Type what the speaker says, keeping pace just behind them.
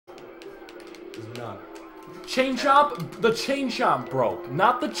There's none. Chain chomp? The chain chomp broke.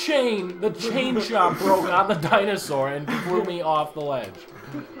 Not the chain. The chain chomp broke on the dinosaur and threw me off the ledge.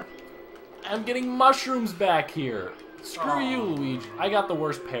 I'm getting mushrooms back here. Screw you, Luigi. I got the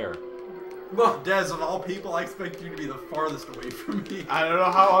worst pair. Well, Dez, of all people, I expect you to be the farthest away from me. I don't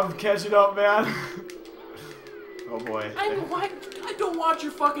know how I'm catching up, man. Oh boy. I don't want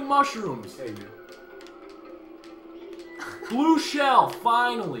your fucking mushrooms. Hey, you. Blue shell,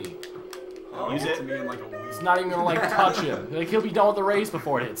 finally. Oh, Use it. to me in like a week. It's not even gonna like touch him. Like he'll be done with the race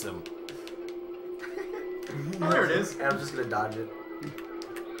before it hits him. Oh, there it is. And I'm just gonna dodge it.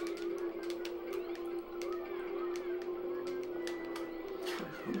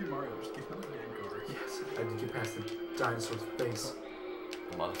 Mario, just get on the damn cover. Yes. I did get past the dinosaur's face.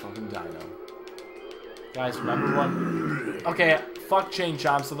 The motherfucking dino. Guys, remember what? Okay, fuck chain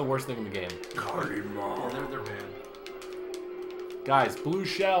chomps. They're the worst thing in the game. Yeah, they're banned. Guys, blue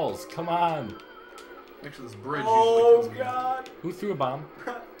shells. Come on. Actually, this bridge Oh usually kills me. god. Who threw a bomb?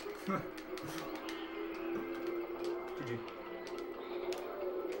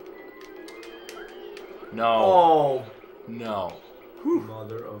 No. Oh. No.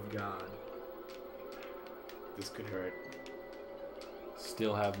 Mother of God. This could hurt.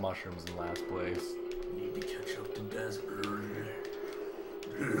 Still have mushrooms in last place. Need to catch up to Dezz.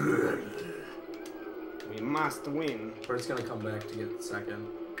 We must win. Bert's gonna come back to get second.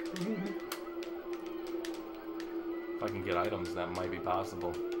 If I can get items, that might be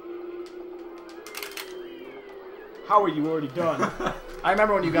possible. How are you already done? I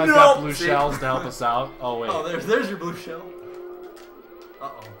remember when you guys got blue shells to help us out. Oh, wait. Oh, there's your blue shell.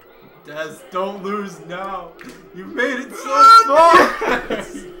 Uh-oh. Dez, don't lose now. You made it so far.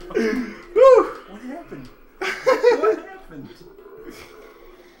 What happened? What happened?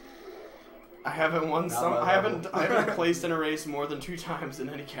 I haven't won Not some. my I haven't level. placed in a race more than 2 times in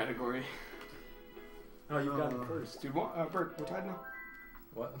any category. Oh, you've gotten first. Dude, Bert, we're tied now.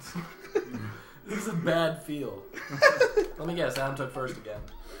 What? This is a bad feel. Let me guess, Adam took first again.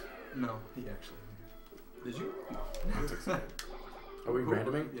 No, he actually. Did you? Are we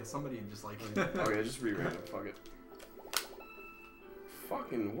randoming? Yeah, somebody just like. Okay, just re-random. Fuck it.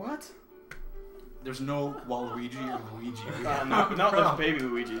 Fucking what? There's no Waluigi or Luigi. No, there's baby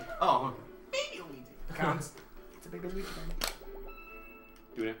Luigi. Oh, okay. Baby Luigi. Counts. It's a baby Luigi.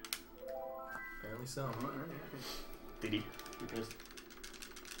 Doing it. Apparently so. Did he?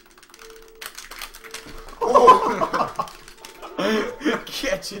 Oh!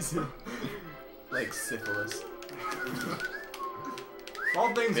 Catches it. Like syphilis. All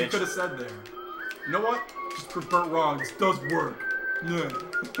things you Bitch. could have said there. You know what? Just prove Bert wrong. This does work. Yeah.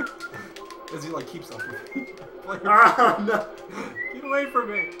 As he like keeps up with me. Like, No. get away from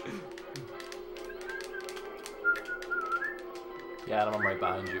me. Yeah, Adam, I'm right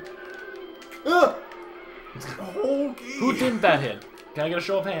behind you. Okay. Who didn't that hit? Can I get a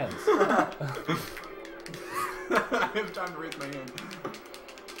show of hands? I have time to raise my hand.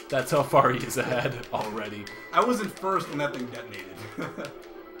 That's how far he is ahead already. I wasn't first when that thing detonated.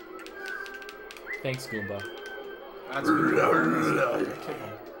 Thanks, Goomba. That's good.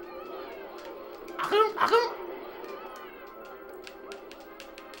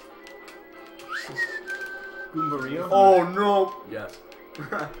 Goomba Rio? Oh no. Yes.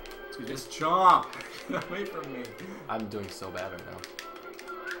 Just chomp. Get away from me. I'm doing so bad right now.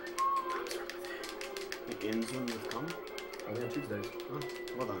 The ends when you come? Only on Tuesdays. Oh,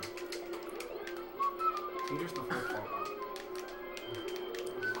 well done. See, there's the full fallout.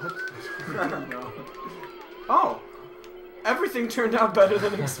 What? No. Oh! Everything turned out better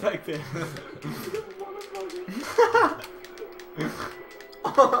than expected.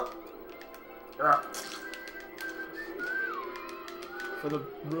 For the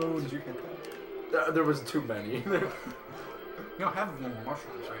road. Did you hit that? There was too many. You don't have more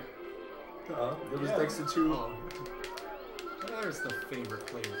mushrooms, right? There was next to 2. Oh. There's the favorite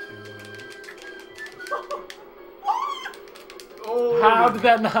player too. Oh! How did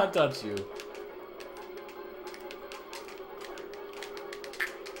that not touch you?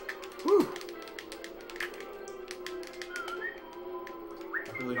 Whew. I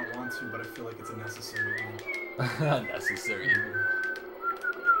really don't want to, but I feel like it's a necessary evil. Unnecessary.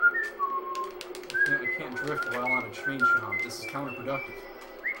 I can't drift while on a train chomp. This is counterproductive.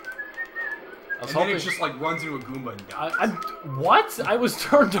 I was And then hoping. it just like runs into a Goomba and dies. What? I was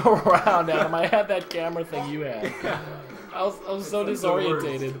turned around, Adam. I had that camera thing you had. Yeah. I was so It's like the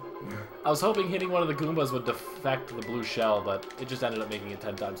disorientated. I was hoping hitting one of the Goombas would defect the blue shell, but it just ended up making it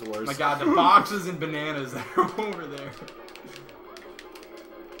 10 times worse. Oh my god, the boxes and bananas that are over there.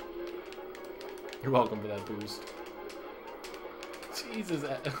 You're welcome for that boost. Jesus.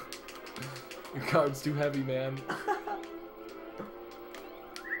 Your card's too heavy, man.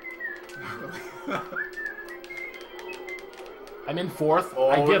 I'm in fourth. Oh,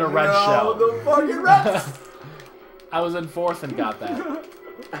 I get a red no, shell. the fucking rest. I was in fourth and got that.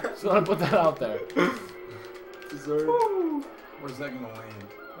 So I'm gonna put that out there. Deserved. Where's that gonna land?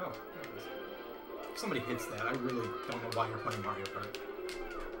 Oh, there it is. If somebody hits that, I really don't know why you're playing Mario Kart.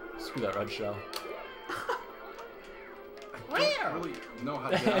 Screw that red shell. I don't really know how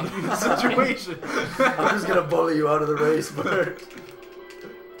to get out of this situation. I'm just gonna bully you out of the race, Bert.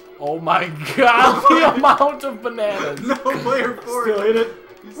 Oh my god, the amount of bananas. No player 4. Still in it.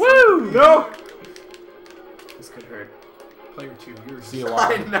 Woo! No. This could hurt. Player 2, you're See you,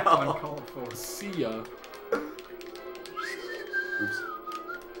 I Juan. know. uncalled for. See ya. Oops.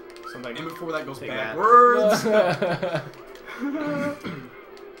 Something. And before that goes Take that. backwards.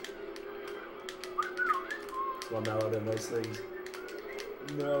 Well, now them nice things.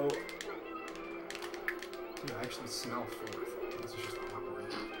 No. Dude, I actually smell fourth. This is just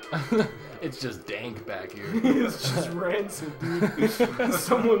awkward. It's just dank back here. It's just rancid, dude.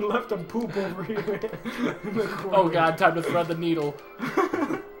 Someone left a poop over here. In the corner. Oh god, time to thread the needle.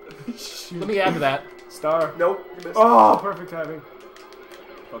 Let me add to that. Star. Nope. You missed. Oh, perfect timing.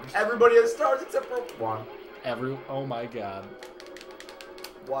 Focus. Everybody has stars except for Juan. Oh my god.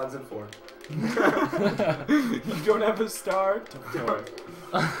 Juan's in 4. You don't have a star? Don't worry.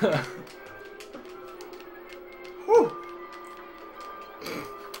 Whew.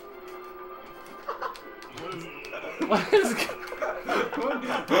 What is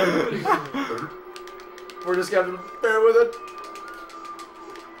We're just gonna have to bear with it.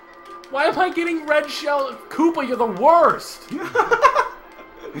 Why am I getting red shell? Koopa, you're the worst!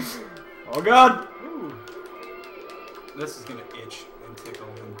 Oh god! Ooh. This is gonna itch and tickle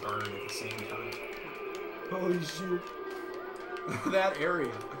and burn at the same time. Holy shit. That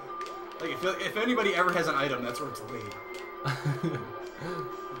area. Like, if anybody ever has an item, that's where it's laid.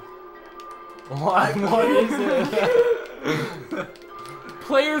 What is it?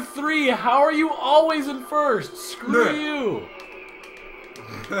 Player 3, how are you always in first? Screw you!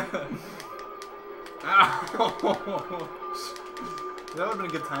 Ow! That would have been a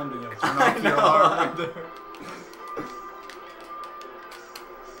good time to, turn I off your know. alarm right there.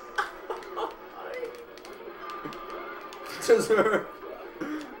 Deserve.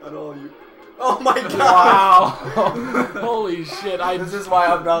 And all you. Oh my god! Wow! Holy shit, This is why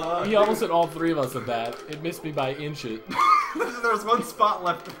I'm not. he almost hit all three of us at that. It missed me by inches. There's one spot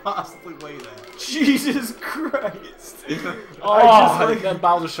left to possibly lay that. Jesus Christ. Oh, I just, that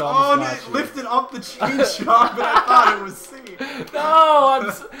Bowser shot Oh, almost and got it you. lifted up the chain shot, but I thought it was safe.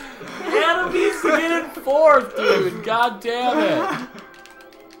 No, Adam needs to get in fourth, dude. God damn it.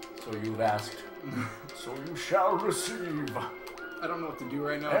 So you've asked. So you shall receive. I don't know what to do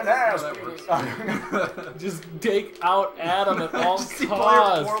right now. And How ask that me. works. Just take out Adam at all Just see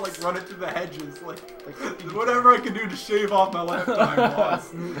costs. player 4 like run it through the hedges, like whatever I can do to shave off my lifetime,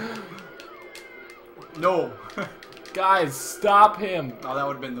 boss. No. Guys, stop him. Oh, that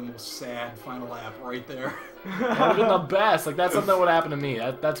would have been the most sad final lap right there. That would have been the best. Like, that's something that would happen to me.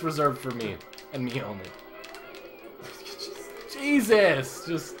 That's reserved for me. And me only. Jesus!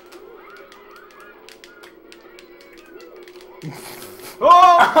 Just... Oh!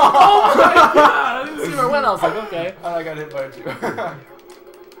 Oh my god! I didn't see where it went. I was like, okay. And I got hit by it too.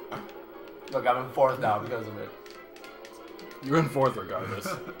 Look, I'm in 4th now because of it. You're in fourth regardless.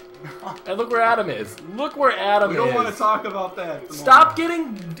 And look where Adam is. Look where Adam We is. don't want to talk about that. at the Stop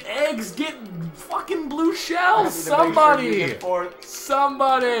moment. getting eggs. Get fucking blue I shells. need to make sure you Somebody. get 4th.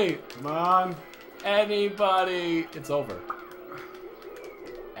 Somebody. Come on. Anybody. It's over.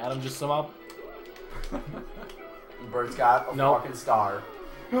 Adam just somehow... Bert's got a Nope. fucking star.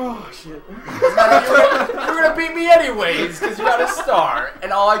 Oh, shit. You're gonna beat me anyways, because you got a star,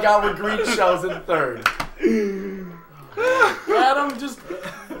 and all I got were green shells in 3rd. Adam just...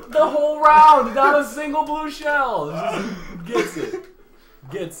 The whole round, not a single blue shell. Just gets it.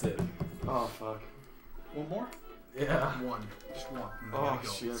 Gets it. Oh, fuck. One more? Yeah. One. Just one. And then Oh, gotta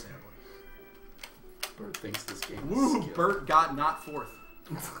go, shit. sadly. Bert thinks this game is Woo! skill. Bert got not 4th.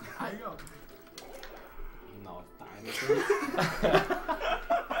 There you go. No,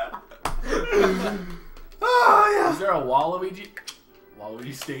 Oh, yeah. Is there a Waluigi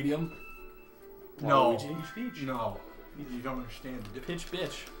Stadium? No. Waluigi Peach. No. You don't understand the difference. Pitch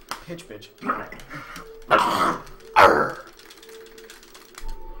bitch. Pitch bitch.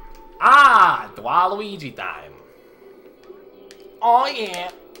 Ah, it's Waluigi time. Oh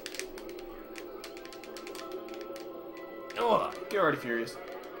yeah. Ugh. You're already furious.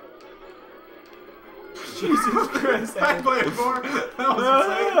 Jesus Christ. Back by 4. That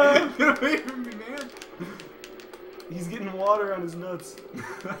was insane. Get away from me, man. He's getting water on his nuts.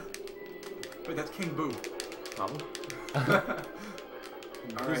 Wait, that's King Boo. Problem? Alright.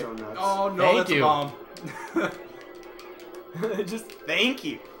 Nuts. Oh, no, Thank that's you. a bomb. Just thank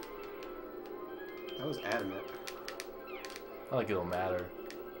you. That was adamant. I like it'll matter.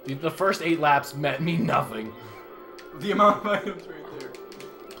 The first 8 laps mean nothing. The amount of items right there.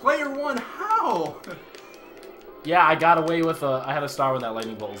 Player 1, how? Yeah, I got away with I had a star when that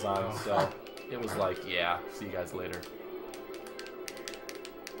lightning bolt was on, so it was like, yeah, see you guys later.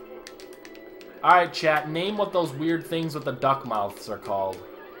 Alright, chat, name what those weird things with the duck mouths are called.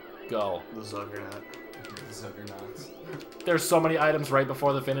 Go. The Zuggernaut. The Zuggernauts. There's so many items right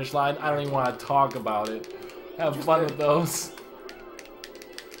before the finish line, I don't even want to talk about it. Have fun with those.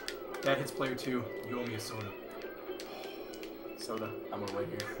 That hits player 2. You owe me a soda. Soda. I'm gonna wait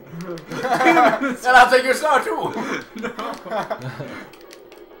here. And I'll take your star too.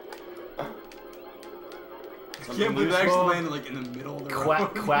 I can't believe I actually landed like in the middle of the road.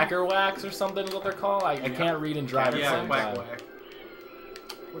 Quacker wax or something is what they're called? I can't read and drive at the Yeah, same whack time. whack.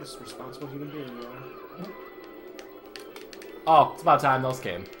 What a responsible human being you are. Oh, it's about time those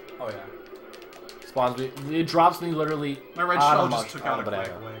came. Oh yeah. Spawns me. It drops me literally My red on shell a just mush- took on out a a quack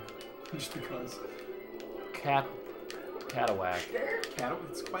banana. whack. Just because. Catawhack.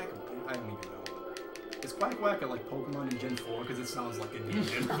 It's quack. I don't even know. Is quack whack like Pokemon in Gen 4? Because it sounds like it in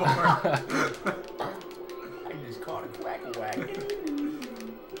Gen 4. I just caught a quack whack.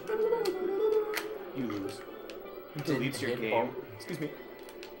 You lose. He Didn't deletes your hit game. bump. Excuse me.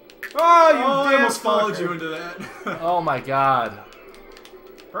 Oh, I damn almost followed fucker. you into that. Oh my god.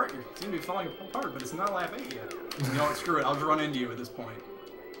 Bert, you seem to be falling apart, but it's not lap 8 yet. You know what? Screw it. I'll just run into you at this point.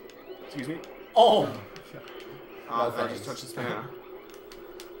 Excuse me. Oh! Oh, No I thanks. just touched this banana.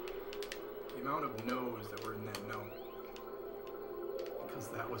 The amount of no's that were in that no. Because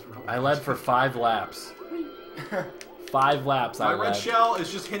that was really I led for 5 laps. 5 laps My I red led. shell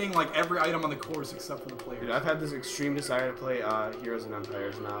is just hitting like every item on the course except for the players. Dude, I've had this extreme desire to play Heroes and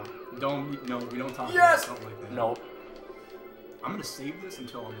Empires now. We don't talk Yes! about something like that. Nope. I'm gonna save this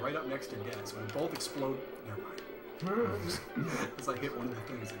until I'm right up next to Dezz. When both explode, never mind. Because I hit one of the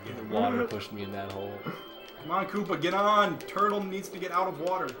things The again. water pushed me in that hole. Come on, Koopa, get on! Turtle needs to get out of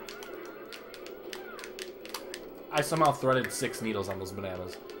water. I somehow threaded 6 needles on those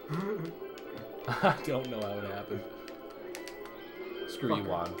bananas. I don't know how it happened. Screw you,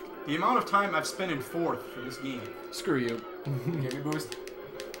 Juan. The amount of time I've spent in 4th for this game. Screw you. Give me a boost.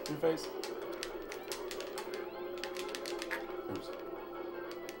 Your face. Oops.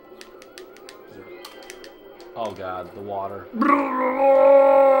 Zero. Oh god, the water.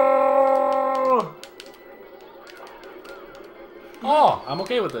 Oh, I'm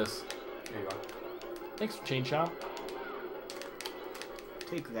okay with this. There you go. Thanks, Chain Chomp.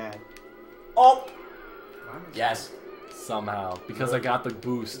 Take that. Oh! Why am I- Yes. Somehow. Because I got the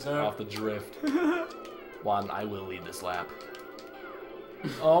boost Deserve. off the drift. Juan, I will lead this lap.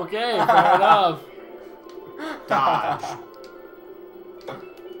 Okay, fair enough. Dodge.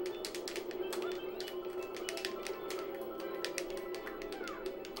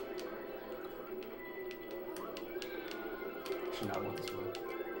 Should not want this one.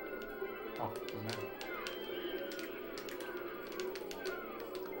 Oh, doesn't matter.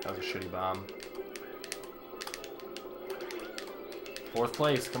 That was a shitty bomb. 4th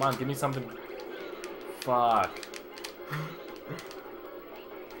place. Come on, give me something. Fuck.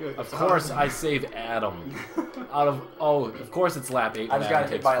 Good. Of course, I save Adam. Out of of course it's lap 8 I when just Adam got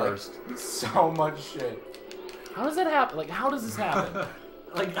hit takes by first. like so much shit. How does that happen? Like, how does this happen?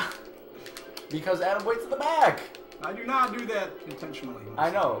 Like, because Adam waits at the back. I do not do that intentionally.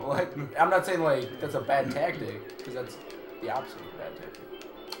 I know. Like, I'm not saying like that's a bad tactic, because that's the opposite of a bad tactic.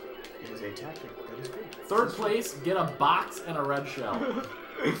 It is a tactic. That is good. 3rd place, get a box and a red shell.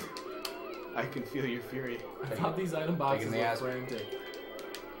 I can feel your fury. I thought these item boxes in the were ass. frantic.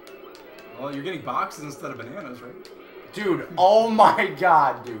 Well, you're getting boxes instead of bananas, right? Dude, oh my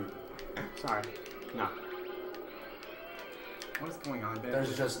god, dude. Sorry. No. What is going on, Ben?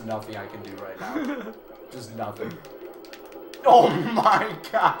 There's just nothing I can do right now. Just nothing. Oh my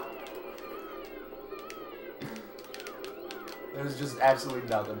god. There's just absolutely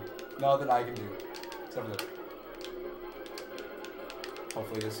nothing. Nothing I can do. Except for this.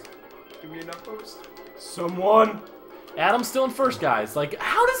 Hopefully this give me enough boost. Someone. Adam's still in first, guys. Like,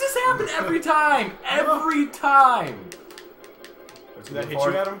 how does this happen every time? Every time! Did that hit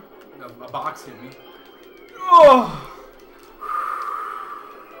you, Adam? A box hit me. Oh.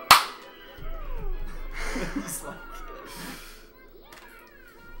 He's like,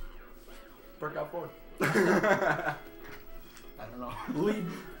 Bert got 4. I don't know. Lead.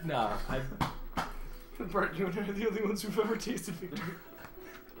 No, Bert, you and I are the only ones who've ever tasted victory.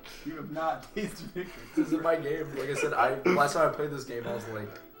 You have not tasted victory. This isn't my game. Like I said, last time I played this game, I was like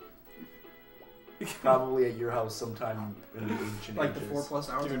probably at your house sometime in the ancient Like the ages. 4+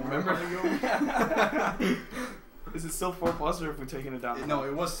 hours. Dude, remember? Is it still 4+, or have we taken it down? No,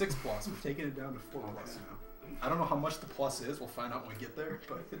 it was 6+. We're taking it down to 4+ now. I don't know how much the plus is. We'll find out when we get there,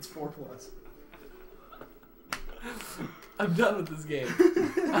 but it's 4+. I'm done with this game.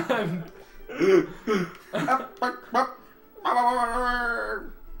 I'm... Yeah.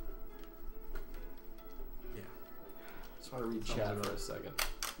 Just want to read chat for a second.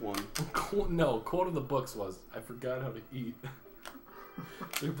 1. No, quote of the books was, I forgot how to eat.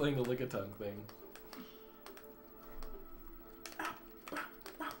 They're playing the lick-a-tongue thing.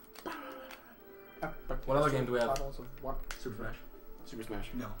 What other game do we have? Super Smash. Super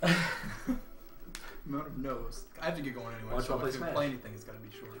Smash. No. Amount of no's. I have to get going anyway. Why don't you So wanna if play we Smash? play anything, it's gotta be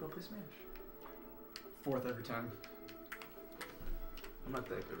short. You wanna play Smash? 4th every time. I'm not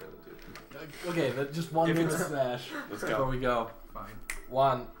that good at it, dude. Okay, just one If minute it's- Smash Let's before go. we go. Fine.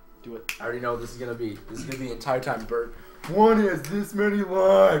 One, do it. I already know what this is gonna be. This is gonna be the entire time, Bert. One has this many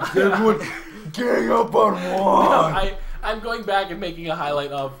lives. Everyone gang up on No, one. I'm going back and making a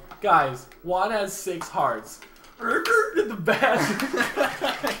highlight of, guys, Juan has 6 hearts. Did the best.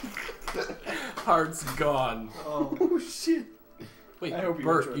 Hearts gone. Oh. Shit. Wait, I hope you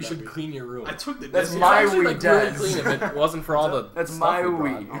Bert, enjoyed you that should beat. clean your room. I took the That's disc. my It's actually, Wii, like, really Dezz. clean if it wasn't for all the That's stuff my we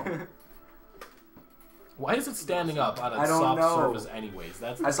brought. Wii. Why is it standing up on a I don't soft know. surface anyways?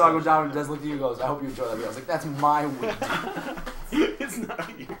 That's I saw it go down and Dezz looked at you and goes, I hope you enjoy that video. I was like, that's my Wii. It's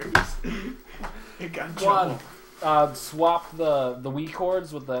not yours. It got Juan, jumbled. swap the Wii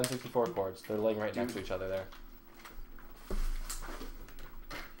cords with the N64 cords. They're laying right next to each other there.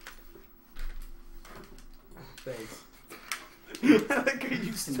 Thanks. Like,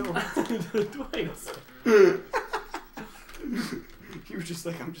 you still. Wait a second. You were just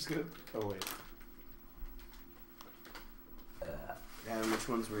like, I'm just gonna. Oh, wait. And which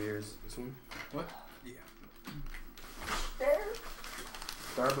ones were yours? This one? What? Yeah.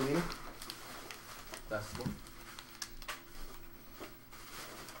 Darbellini? That's the one.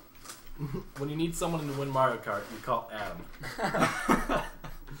 When you need someone to win Mario Kart, you call Adam.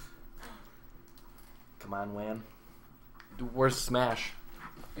 Come on, Juan. Where's Smash?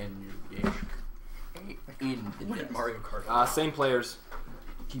 In your game. In the Look at Dezz. Mario Kart. Same players.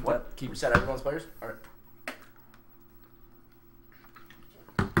 Keep What? that. Keep. We said everyone's players? Alright.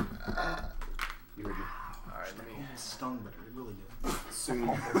 You heard me. Alright, let me. It stung, but it really did. Soon.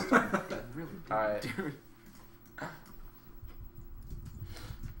 That really did. Alright. Dude.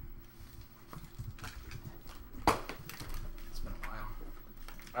 It's been a while.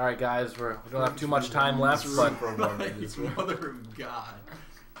 All right, guys. We don't have too much time left, but It's Mother of God.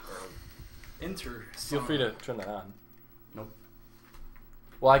 Enter. feel free to turn that on. Nope.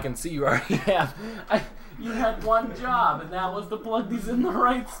 Well, I can see you already have. You had one job, and that was to plug these in the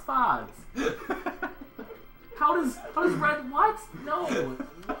right spots. How does red what? No.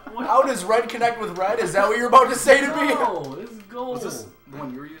 What? How does red connect with red? Is that what you're about to say to me? No, this is gold. Was this the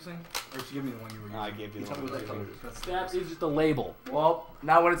one you were using? Or did you give me the one you were using? I gave you the Tell me one what I that was color is. That's That is just a label. Well,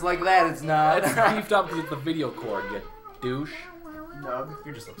 not when it's like that, it's not. It's beefed up with the video cord, you douche. Nub.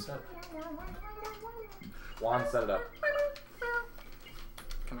 You're just upset. Juan, set it up.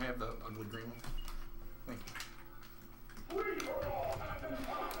 Can I have the ugly green one? Thank you.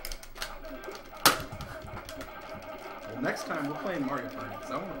 Well, next time we're playing Mario Party,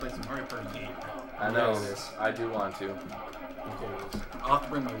 because I want to play some Mario Party 8. I know this. I do want to. I'll have to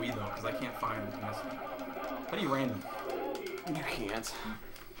bring my Wii though, because I can't find this. How do you random? You can't.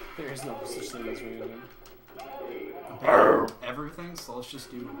 There is no such thing as random. Everything, so let's just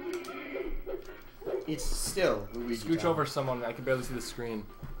do. It's still Luigi. Scooch over someone. I can barely see the screen.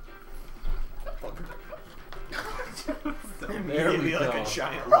 There we like go. a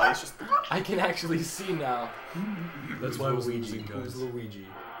giant light. Just I can actually see now. That's why I was losing, Who's guys. Luigi?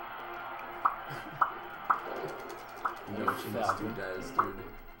 You know what you must do, Dezz, dude.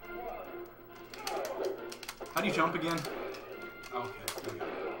 How do you jump again? Okay.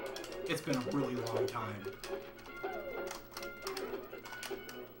 It's been a really long time.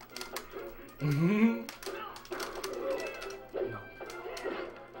 Mm-hmm. No.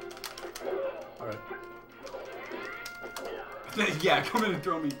 Alright. Yeah, come in and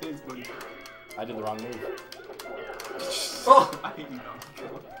throw me things, buddy. I did the wrong move. Oh, I hate you now.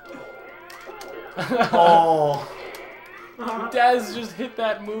 Oh. Dezz just hit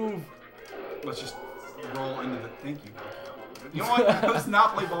that move. Let's just roll into the thank you. You know what? Let's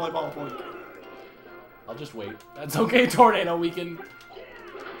not play volleyball point. I'll just wait. That's okay, Tornado. We can.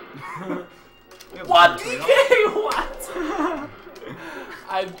 Yeah, What? trade off. DK?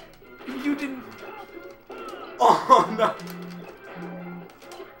 What? You didn't. Oh no!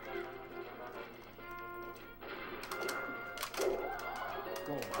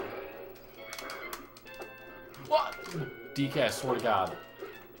 What? DK, I swear to God.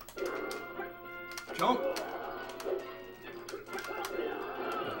 Jump.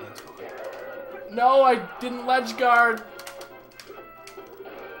 No, I didn't ledge guard.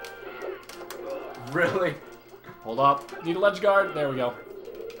 Really? Hold up. Need a ledge guard. There we go.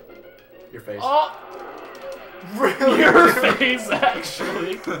 Your face. Oh! Really? Your face,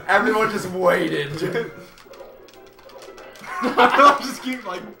 actually. Everyone just waited. They'll just keep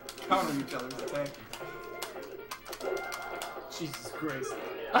like countering each other's attack. Jesus Christ.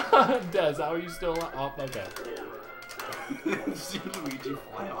 Dez, how are you still up? Oh, okay. See Luigi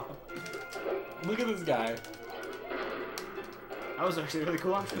fly off. Look at this guy. That was actually a really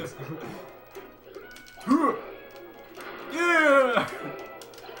cool option. Yeah!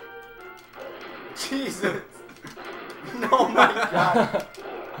 Jesus. Oh my God.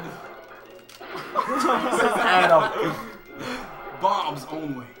 Jesus, Adam. Bob's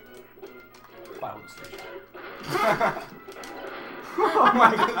own way. Bible station. Oh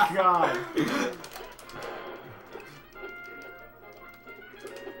my God.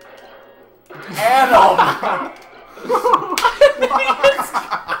 Adam.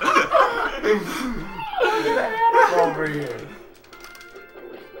 Over here.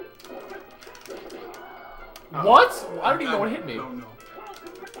 What? I don't even know what hit me. No, no.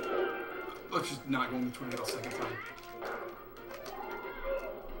 Let's just not go into tornado a second time.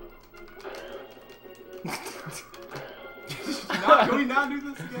 Can we not do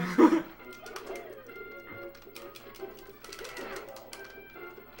this again?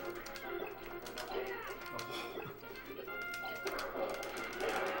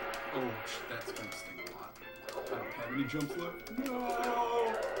 Oh, that's gonna sting a lot. I don't have any jumps left.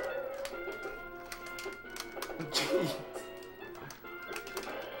 No! Jeez.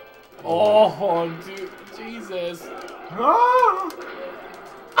 Oh, dude. Jesus.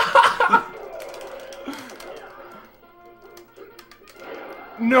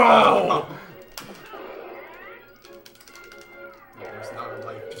 No! There's not a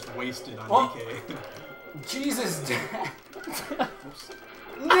life just wasted on Oh. DK. Jesus, Dad. Oops.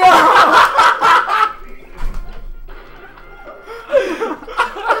 No!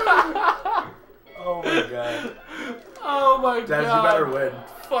 Oh my God. Oh my Dez, God. you better win.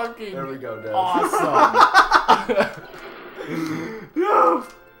 Fucking There we go, Dez. awesome. No!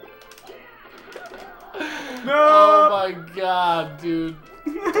 Oh my God, dude.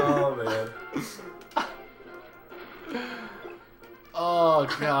 Oh man. Oh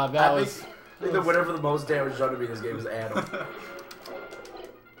God, that I was. think the winner for the most damage done to me in this game is Adam.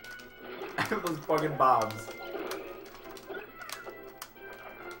 Those fucking bombs.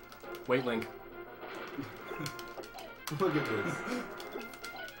 Wait, Link. Look at this.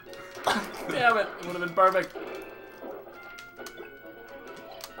 Damn it! It would have been perfect.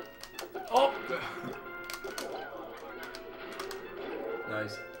 Oh!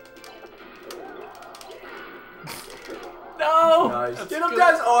 Nice. No! Nice. That's Get him, good.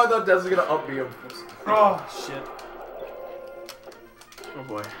 Dez! Oh, I thought Dez was gonna up me him. Oh, shit. Oh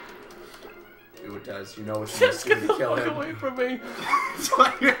boy. Do it, Dez. You know what you Just must do get to the kill fuck him. away from me. It's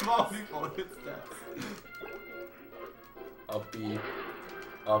like you have all people hits that. Up B.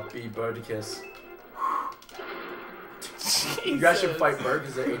 Up B, Birdicus. You guys should fight Bert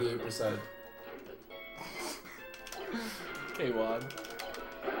because they're 88%. Okay, Juan.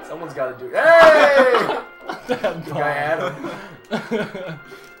 Someone's gotta do it. Hey! That The guy Adam.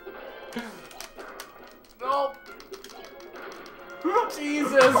 No!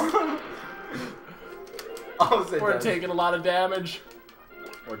 Jesus! Oh, say We're Dez. taking a lot of damage.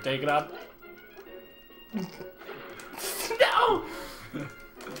 We're taking up. No!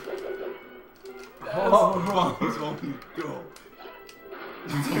 Oh, Bob's own go.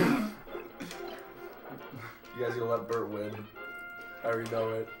 You guys gonna let Bert win. I already know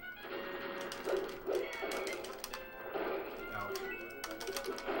it. Ouch.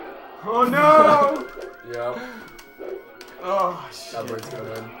 Oh no! Yep. Oh, Now shit. Bert's gonna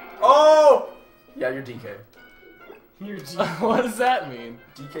win. Oh! Yeah, you're DK. You're G. What does that mean?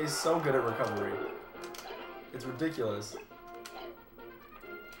 DK's so good at recovery. It's ridiculous.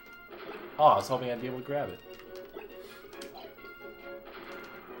 Oh, I was hoping I'd be able to grab it.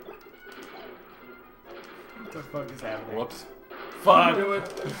 What the fuck is happening? Whoops. Fuck! Do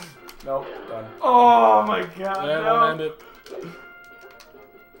it. Nope, done. Oh my God! Yeah, no. won't end it.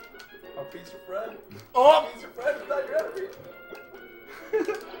 Up B. He's your friend. Oh! He's your friend, not your enemy.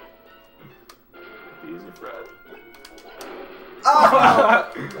 He's your friend.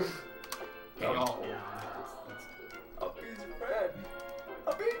 Oh! Oh. I'll be your friend.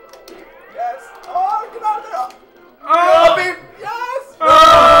 I'll be. Yes. Oh, get out of there. Oh! I'll be. Yes.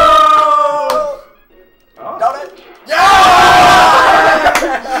 Oh! Oh. Down it. Yeah!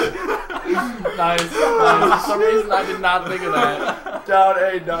 Nice. For some reason, I did not think of that. Down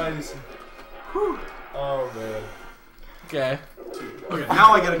A, nice. Oh, man. Okay. Okay,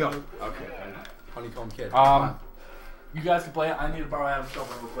 now I gotta go. Okay. Honeycomb kid. You guys can play it. I need to borrow Adam's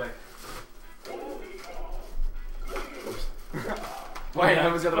shovel real quick. Wait,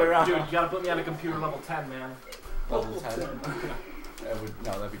 that was the other way around. Dude, you gotta put me on a computer level 10, man. Level 10. That would,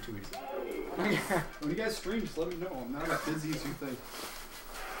 no, that'd be too easy. When you guys stream, just let me know. I'm not as busy as you think.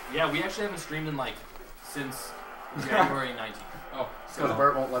 Yeah, we actually haven't streamed in like since January 19th. Oh, Because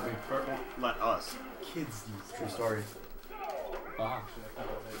Bert won't let me. Bert won't let us. Kids use True story. Ah.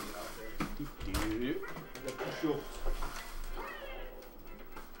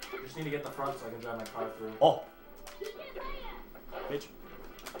 Just need to get the front so I can drive my car through. Oh. Bitch.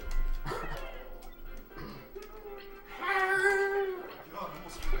 God,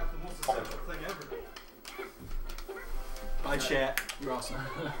 almost forgot the most essential thing ever. Bye, chat. You're awesome.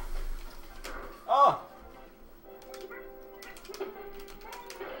 Oh.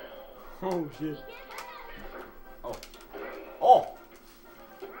 Oh shit. Oh. Oh.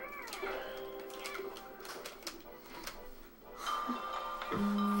 You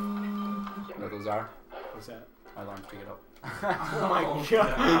know what those are? What's that? My alarm to pick it up. Oh my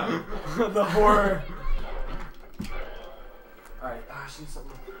god. The horror. Alright, I just need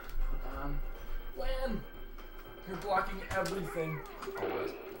something to put on. Lan! You're blocking everything.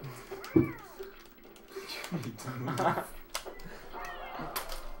 Always.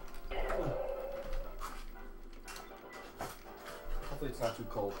 Hopefully it's not too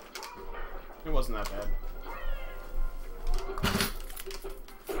cold. It wasn't that bad.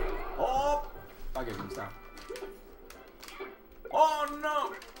 Oh! I'll give him this now. Oh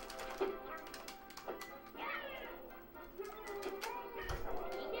no!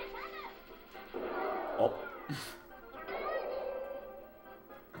 Oh.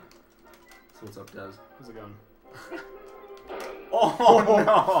 So what's up, Dezz? How's it going? Oh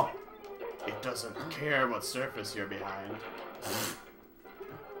no! It doesn't care what surface you're behind.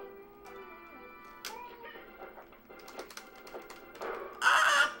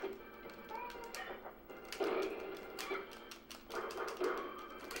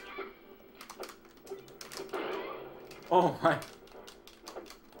 Oh my!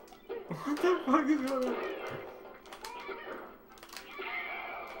 What the fuck is going on?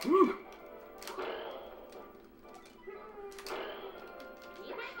 Woo.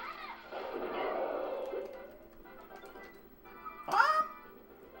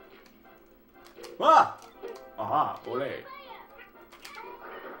 Ah! Aha! Ole!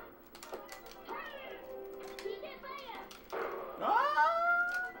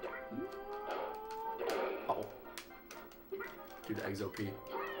 Oh. Dude, the eggs OP.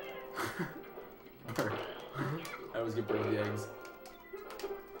 Bert. I always get bored of the eggs.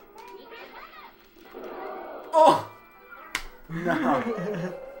 Oh! No!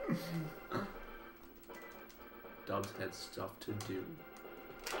 Dubs had stuff to do.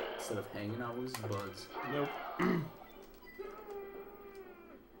 Instead of hanging out with his buds. Nope.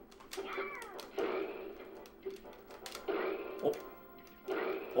 Oh!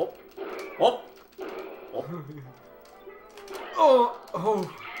 Oh! Oh! Oh! Oh, oh,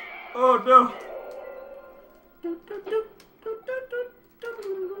 oh no.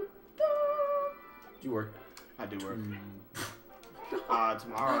 You work. I do work.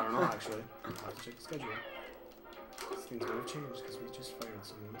 Tomorrow, I don't know actually. I'll have to check the schedule. Things might have changed because we just fired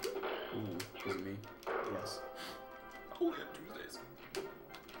someone. Ooh, was it me? Yes. Only on Tuesdays.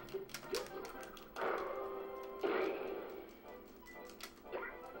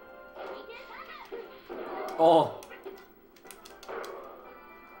 Oh!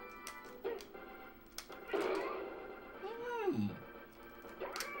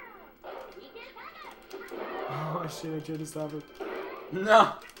 Oh shit, I tried to stop it.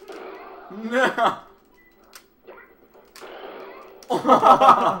 No! No!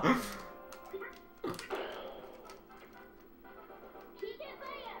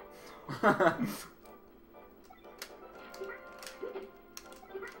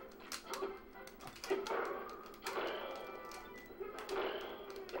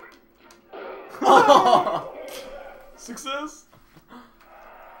 Success?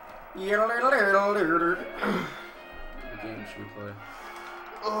 What game should we play?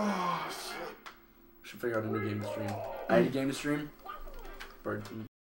 Oh, shit. Should figure out a new game to stream. I had a game to stream. Bert.